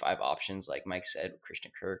if I have options, like Mike said, with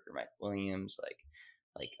Christian Kirk or Mike Williams,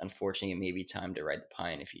 like unfortunately, it may be time to ride the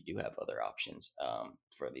pine if you do have other options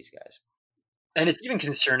for these guys. And it's even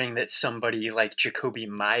concerning that somebody like Jakobi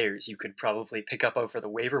Meyers you could probably pick up over the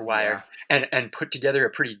waiver wire and put together a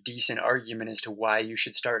pretty decent argument as to why you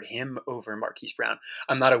should start him over Marquise Brown.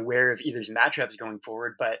 I'm not aware of either's matchups going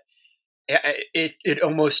forward, but it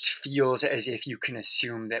almost feels as if you can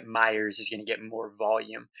assume that Myers is going to get more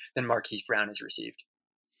volume than Marquise Brown has received.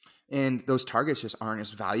 And those targets just aren't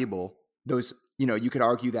as valuable. Those, you could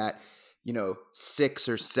argue that, 6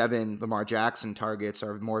 or 7 Lamar Jackson targets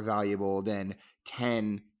are more valuable than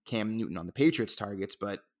 10 Cam Newton on the Patriots targets,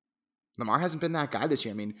 but Lamar hasn't been that guy this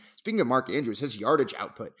year. I mean, speaking of Mark Andrews, his yardage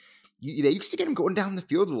output, they used to get him going down the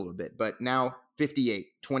field a little bit, but now 58,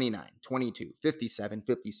 29, 22, 57,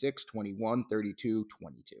 56, 21, 32,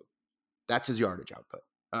 22. That's his yardage output.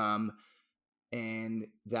 And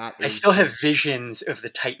that is I still have visions of the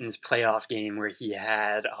Titans playoff game where he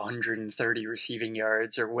had 130 receiving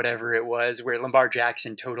yards or whatever it was, where Lamar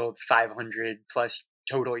Jackson totaled 500 plus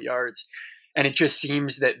total yards. And it just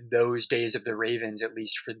seems that those days of the Ravens, at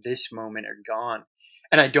least for this moment, are gone.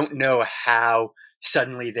 And I don't know how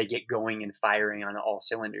suddenly they get going and firing on all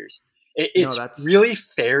cylinders. It's really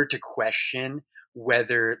fair to question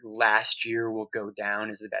whether last year will go down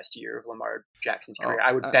as the best year of Lamar Jackson's career.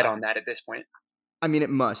 I would bet on that at this point. I mean,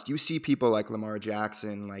 it must. You see people like Lamar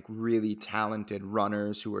Jackson, like really talented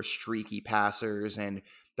runners who are streaky passers, and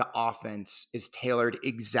the offense is tailored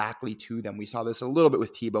exactly to them. We saw this a little bit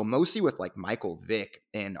with Tebow, mostly with like Michael Vick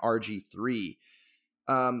and RG3.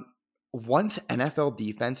 Once NFL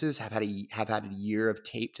defenses have had a year of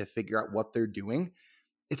tape to figure out what they're doing,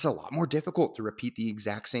 it's a lot more difficult to repeat the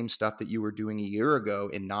exact same stuff that you were doing a year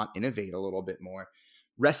ago and not innovate a little bit more.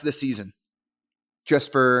 Rest of the season,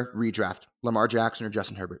 just for redraft, Lamar Jackson or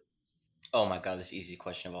Justin Herbert? Oh my God, this easy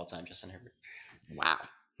question of all time, Justin Herbert. Wow.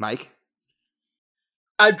 Mike?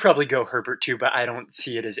 I'd probably go Herbert too, but I don't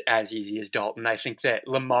see it as easy as Dalton. I think that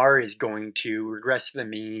Lamar is going to regress to the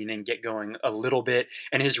mean and get going a little bit,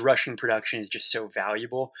 and his rushing production is just so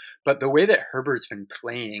valuable. But the way that Herbert's been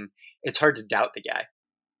playing, it's hard to doubt the guy.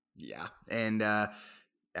 Yeah, and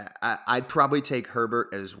I'd probably take Herbert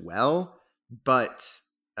as well, but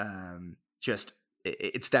just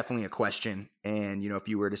it's definitely a question. And, if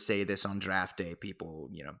you were to say this on draft day,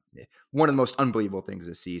 people, one of the most unbelievable things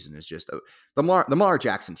this season is just the Lamar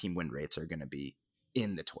Jackson team win rates are going to be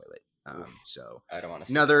in the toilet. So I don't want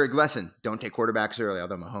to another lesson, don't take quarterbacks early,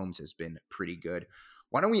 although Mahomes has been pretty good.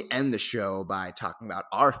 Why don't we end the show by talking about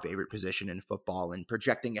our favorite position in football and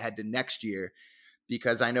projecting ahead to next year?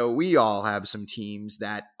 Because I know we all have some teams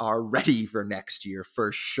that are ready for next year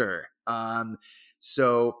for sure.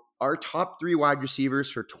 So our top 3 wide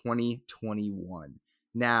receivers for 2021.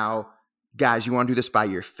 Now, guys, you want to do this by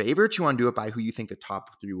your favorites? You want to do it by who you think the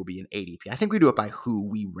top 3 will be in ADP? I think we do it by who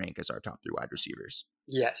we rank as our top 3 wide receivers.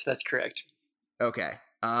 Yes, that's correct. Okay.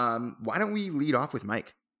 Why don't we lead off with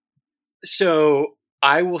Mike? So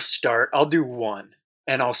I will start. I'll do one,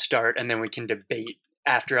 and I'll start, and then we can debate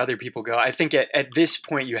after other people go. I think at this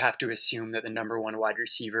point, you have to assume that the number one wide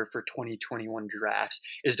receiver for 2021 drafts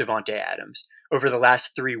is Devontae Adams. Over the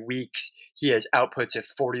last 3 weeks, he has outputs of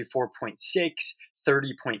 44.6,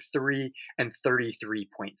 30.3, and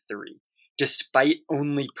 33.3. Despite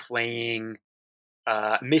only playing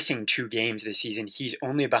missing 2 games this season, he's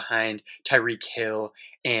only behind Tyreek Hill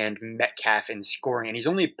and Metcalf in scoring, and he's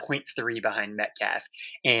only 0.3 behind Metcalf,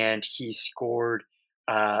 and he scored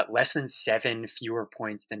less than 7 fewer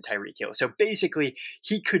points than Tyreek Hill. So basically,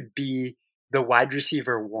 he could be the wide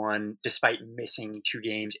receiver 1 despite missing 2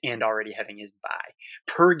 games and already having his bye.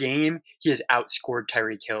 Per game, he has outscored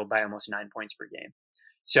Tyreek Hill by almost 9 points per game.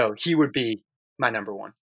 So he would be my number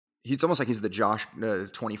 1. It's almost like he's the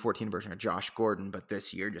 2014 version of Josh Gordon, but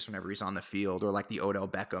this year, just whenever he's on the field, or like the Odell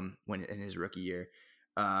Beckham when in his rookie year.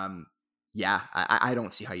 I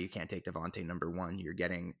don't see how you can't take Devontae number 1. You're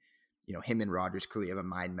getting, him and Rodgers clearly have a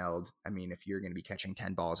mind meld. I mean, if you're going to be catching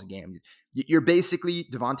 10 balls a game, you're basically,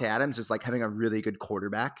 Devontae Adams is like having a really good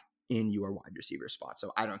quarterback in your wide receiver spot.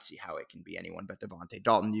 So I don't see how it can be anyone but Devontae.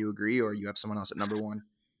 Dalton, do you agree, or you have someone else at number 1?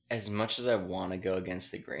 As much as I want to go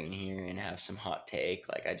against the grain here and have some hot take,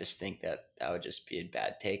 like I just think that would just be a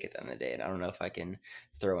bad take at the end of the day, and I don't know if I can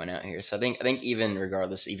throw one out here. So I think even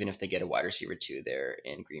regardless, even if they get a wide receiver 2 there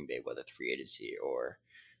in Green Bay, whether free agency or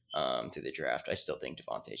through the draft, I still think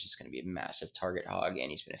Devontae is just going to be a massive target hog,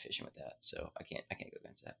 and he's been efficient with that. So I can't go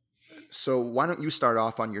against that. So why don't you start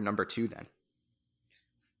off on your number 2 then?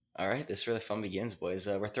 All right, this is where the fun begins, boys.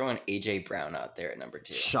 We're throwing AJ Brown out there at number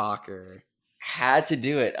 2. Shocker. Had to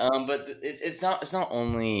do it. But it's not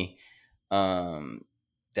only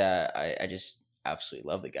that I just absolutely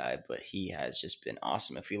love the guy, but he has just been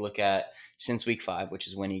awesome. If we look at since week 5, which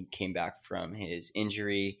is when he came back from his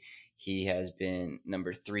injury, he has been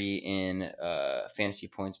number 3 in fantasy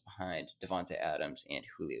points behind Devontae Adams and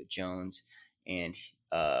Julio Jones. And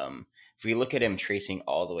if we look at him tracing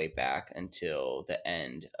all the way back until the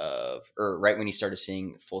end of, or right when he started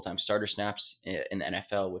seeing full-time starter snaps in the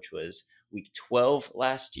NFL, which was week 12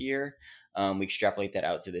 last year, we extrapolate that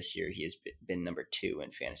out to this year. He has been number 2 in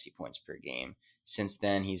fantasy points per game. Since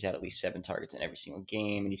then, he's had at least 7 targets in every single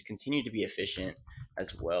game, and he's continued to be efficient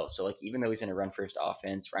as well. So, like, even though he's in a run-first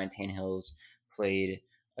offense, Ryan Tannehill's played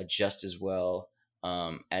just as well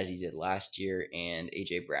as he did last year, and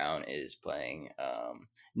AJ Brown is playing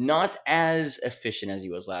not as efficient as he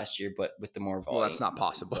was last year, but with the more volume. Well, that's not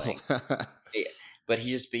possible. Yeah. But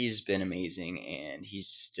he's been amazing, and he's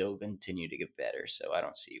still continued to get better. So I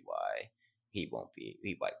don't see why he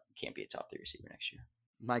can't be a top 3 receiver next year.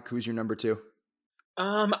 Mike, who's your number 2?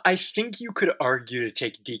 I think you could argue to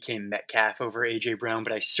take DK Metcalf over AJ Brown,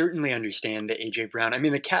 but I certainly understand that AJ Brown. I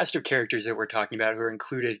mean, the cast of characters that we're talking about who are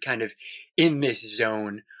included kind of in this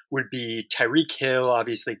zone would be Tyreek Hill,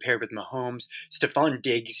 obviously paired with Mahomes. Stephon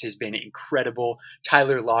Diggs has been incredible.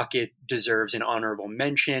 Tyler Lockett deserves an honorable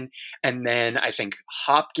mention. And then I think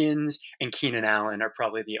Hopkins and Keenan Allen are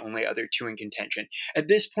probably the only other 2 in contention. At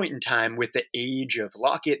this point in time, with the age of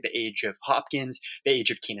Lockett, the age of Hopkins, the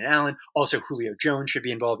age of Keenan Allen, also Julio Jones should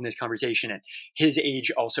be involved in this conversation, and his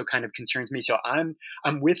age also kind of concerns me. So I'm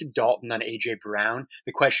with Dalton on AJ Brown.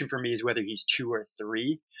 The question for me is whether he's 2 or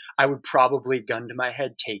 3. I would probably, gun to my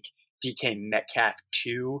head, take DK Metcalf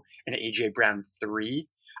 2 and AJ Brown 3.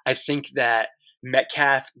 I think that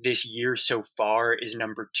Metcalf this year so far is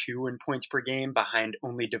number 2 in points per game behind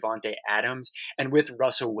only Devontae Adams. And with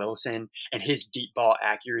Russell Wilson and his deep ball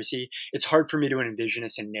accuracy, it's hard for me to envision a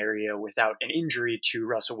scenario without an injury to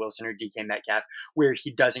Russell Wilson or DK Metcalf where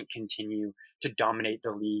he doesn't continue to dominate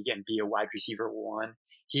the league and be a wide receiver 1.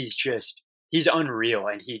 He's unreal,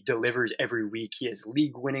 and he delivers every week. He has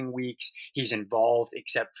league-winning weeks. He's involved,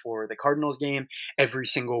 except for the Cardinals game, every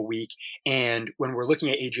single week. And when we're looking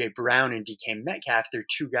at A.J. Brown and DK Metcalf, they're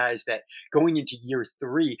 2 guys that going into year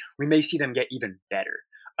 3, we may see them get even better.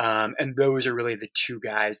 And those are really the 2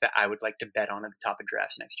 guys that I would like to bet on at the top of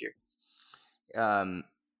drafts next year.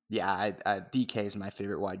 DK is my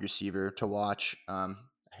favorite wide receiver to watch.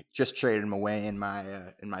 Just traded him away in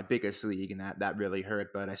my biggest league, and that really hurt,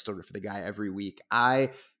 but I still root for the guy every week.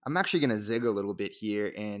 I'm actually going to zig a little bit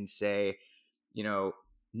here and say,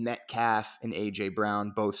 Metcalf and AJ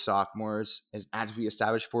Brown, both sophomores, as we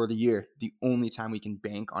established for the year, the only time we can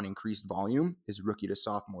bank on increased volume is rookie to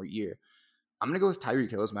sophomore year. I'm going to go with Tyreek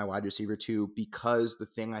Hill as my wide receiver 2, because the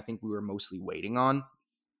thing I think we were mostly waiting on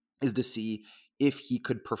is to see if he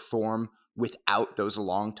could perform without those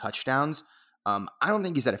long touchdowns. I don't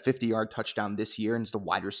think he's at a 50-yard touchdown this year and is the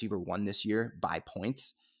wide receiver 1 this year by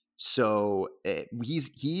points. So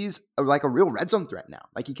he's like a real red zone threat now.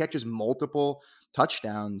 Like he catches multiple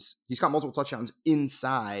touchdowns. He's got multiple touchdowns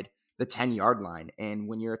inside the 10-yard line. And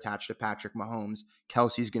when you're attached to Patrick Mahomes,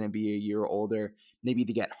 Kelsey's going to be a year older. Maybe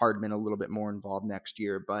to get Hardman a little bit more involved next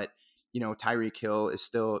year. But, Tyreek Hill is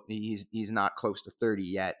still, he's not close to 30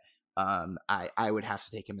 yet. I would have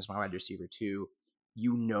to take him as my wide receiver too.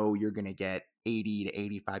 You're going to get 80 to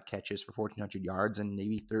 85 catches for 1,400 yards and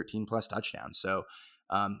maybe 13 plus touchdowns. So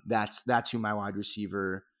that's who my wide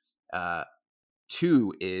receiver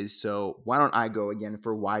 2 is. So why don't I go again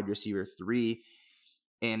for wide receiver 3?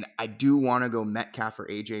 And I do want to go Metcalf or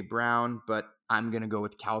AJ Brown, but I'm going to go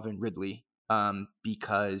with Calvin Ridley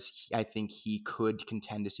because I think he could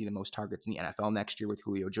contend to see the most targets in the NFL next year with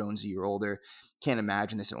Julio Jones a year older. Can't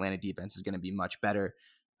imagine this Atlanta defense is going to be much better.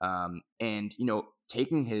 And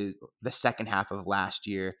taking the second half of last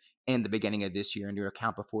year and the beginning of this year into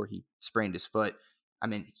account before he sprained his foot, I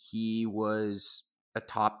mean, he was a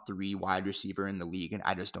top 3 wide receiver in the league, and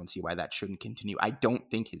I just don't see why that shouldn't continue. I don't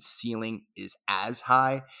think his ceiling is as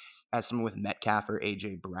high as someone with Metcalf or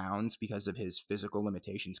AJ Brown's because of his physical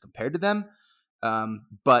limitations compared to them.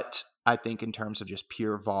 But I think in terms of just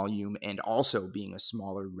pure volume and also being a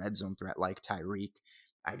smaller red zone threat like Tyreek,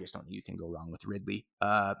 I just don't think you can go wrong with Ridley.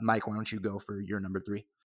 Mike, why don't you go for your number 3?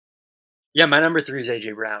 Yeah, my number 3 is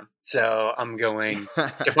AJ Brown. So I'm going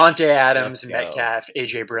Devontae Adams, Metcalf,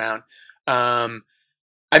 AJ Brown.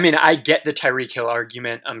 I mean, I get the Tyreek Hill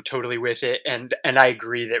argument. I'm totally with it. And I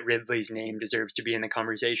agree that Ridley's name deserves to be in the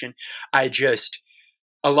conversation.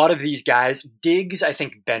 A lot of these guys, Diggs, I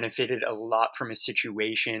think, benefited a lot from a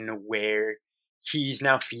situation where he's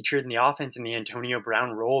now featured in the offense in the Antonio Brown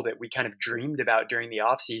role that we kind of dreamed about during the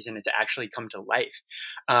offseason. It's actually come to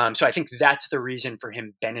life. So I think that's the reason for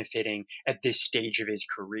him benefiting at this stage of his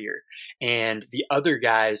career. And the other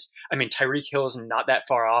guys, I mean, Tyreek Hill is not that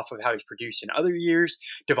far off of how he's produced in other years.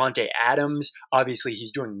 Devontae Adams, obviously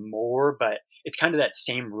he's doing more, but it's kind of that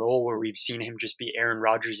same role where we've seen him just be Aaron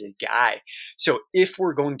Rodgers' guy. So if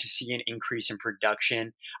we're going to see an increase in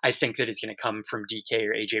production, I think that it's going to come from DK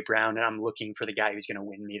or AJ Brown, and I'm looking for the guy who's going to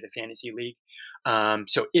win me the fantasy league.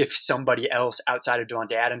 So if somebody else outside of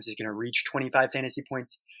Devontae Adams is going to reach 25 fantasy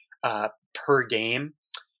points per game,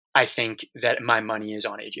 I think that my money is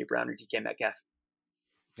on AJ Brown or DK Metcalf.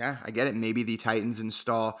 Yeah, I get it. Maybe the Titans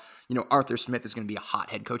install, Arthur Smith is going to be a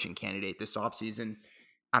hot head coaching candidate this offseason.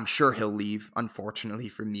 I'm sure he'll leave, unfortunately,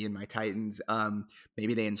 for me and my Titans.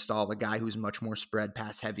 Maybe they install a guy who's much more spread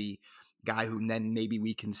pass heavy, guy who then maybe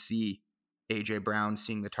we can see AJ Brown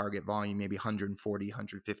seeing the target volume, maybe 140,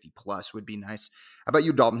 150 plus would be nice. How about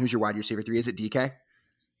you, Dalton? Who's your wide receiver 3? Is it DK?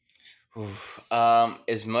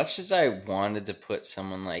 As much as I wanted to put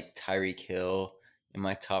someone like Tyreek Hill in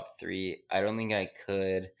my top 3, I don't think I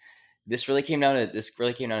could. This really came down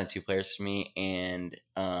to 2 players for me, and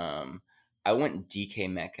I went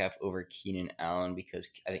DK Metcalf over Keenan Allen because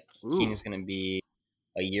I think Keenan's going to be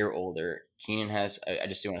a year older. Keenan has, I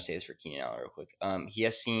just do want to say this for Keenan Allen real quick. He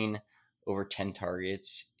has seen over 10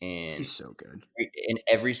 targets He's so good in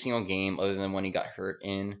every single game other than when he got hurt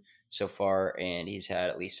in so far. And he's had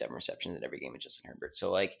at least 7 receptions in every game with Justin Herbert.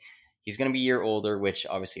 So he's going to be a year older, which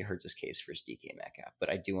obviously hurts his case for his DK Metcalf.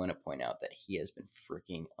 But I do want to point out that he has been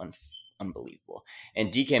freaking unbelievable.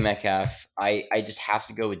 And DK Metcalf, I just have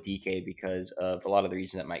to go with DK because of a lot of the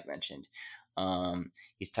reasons that Mike mentioned.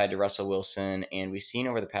 He's tied to Russell Wilson, and we've seen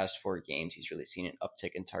over the past 4 games, he's really seen an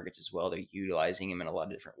uptick in targets as well. They're utilizing him in a lot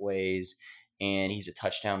of different ways, and he's a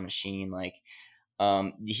touchdown machine.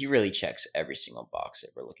 He really checks every single box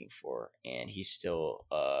that we're looking for, and he's still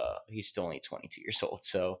only 22 years old,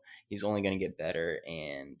 so he's only going to get better.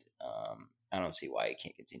 And I don't see why he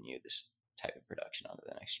can't continue this type of production on to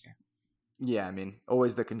the next year. Yeah, I mean,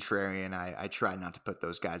 always the contrarian. I try not to put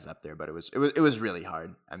those guys up there, but it was really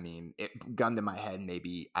hard. I mean, gun to my head,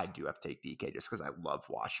 maybe I do have to take DK just because I love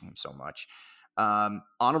watching him so much.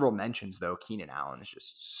 Honorable mentions though, Keenan Allen is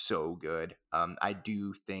just so good. I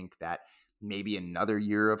do think that maybe another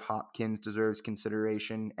year of Hopkins deserves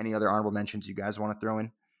consideration. Any other honorable mentions you guys want to throw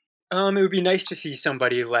in? It would be nice to see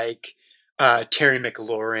somebody like Terry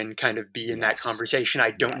McLaurin kind of be in that conversation. I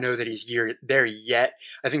don't know that he's there yet.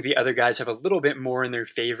 I think the other guys have a little bit more in their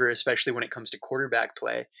favor, especially when it comes to quarterback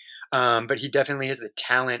play. But he definitely has the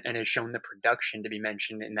talent and has shown the production to be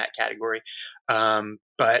mentioned in that category.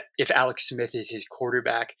 But if Alex Smith is his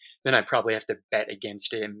quarterback, then I probably have to bet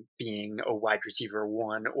against him being a wide receiver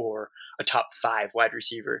 1 or a top 5 wide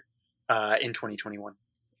receiver in 2021.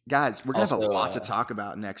 Guys, we're going to have a lot to talk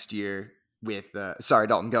about next year with sorry,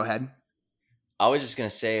 Dalton, go ahead. I was just gonna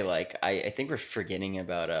say, like, I think we're forgetting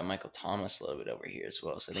about Michael Thomas a little bit over here as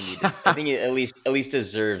well. So I think he at least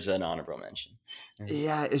deserves an honorable mention.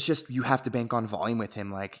 Yeah, it's just you have to bank on volume with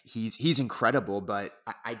him. Like he's incredible, but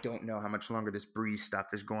I don't know how much longer this Breeze stuff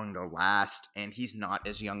is going to last. And he's not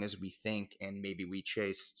as young as we think. And maybe we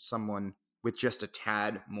chase someone with just a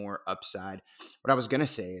tad more upside. What I was gonna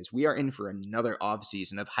say is we are in for another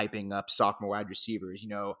offseason of hyping up sophomore wide receivers. You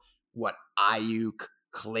know what? Ayuk,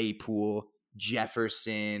 Claypool,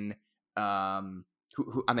 Jefferson. I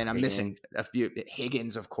mean, I'm missing Higgins, a few.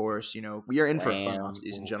 Higgins, of course. You know, we are in for a fun Lamb,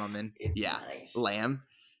 offseason, ooh, gentlemen. it's Yeah. nice. Lamb.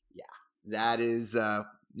 Yeah. That is,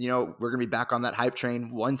 you know, we're going to be back on that hype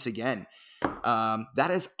train once again. That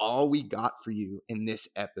is all we got for you in this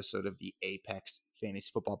episode of the Apex Fantasy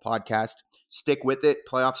Football Podcast. Stick with it.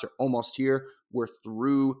 Playoffs are almost here. We're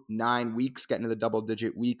through 9 weeks, getting to the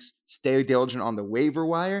double-digit weeks. Stay diligent on the waiver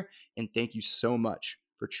wire, and thank you so much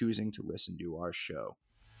for choosing to listen to our show.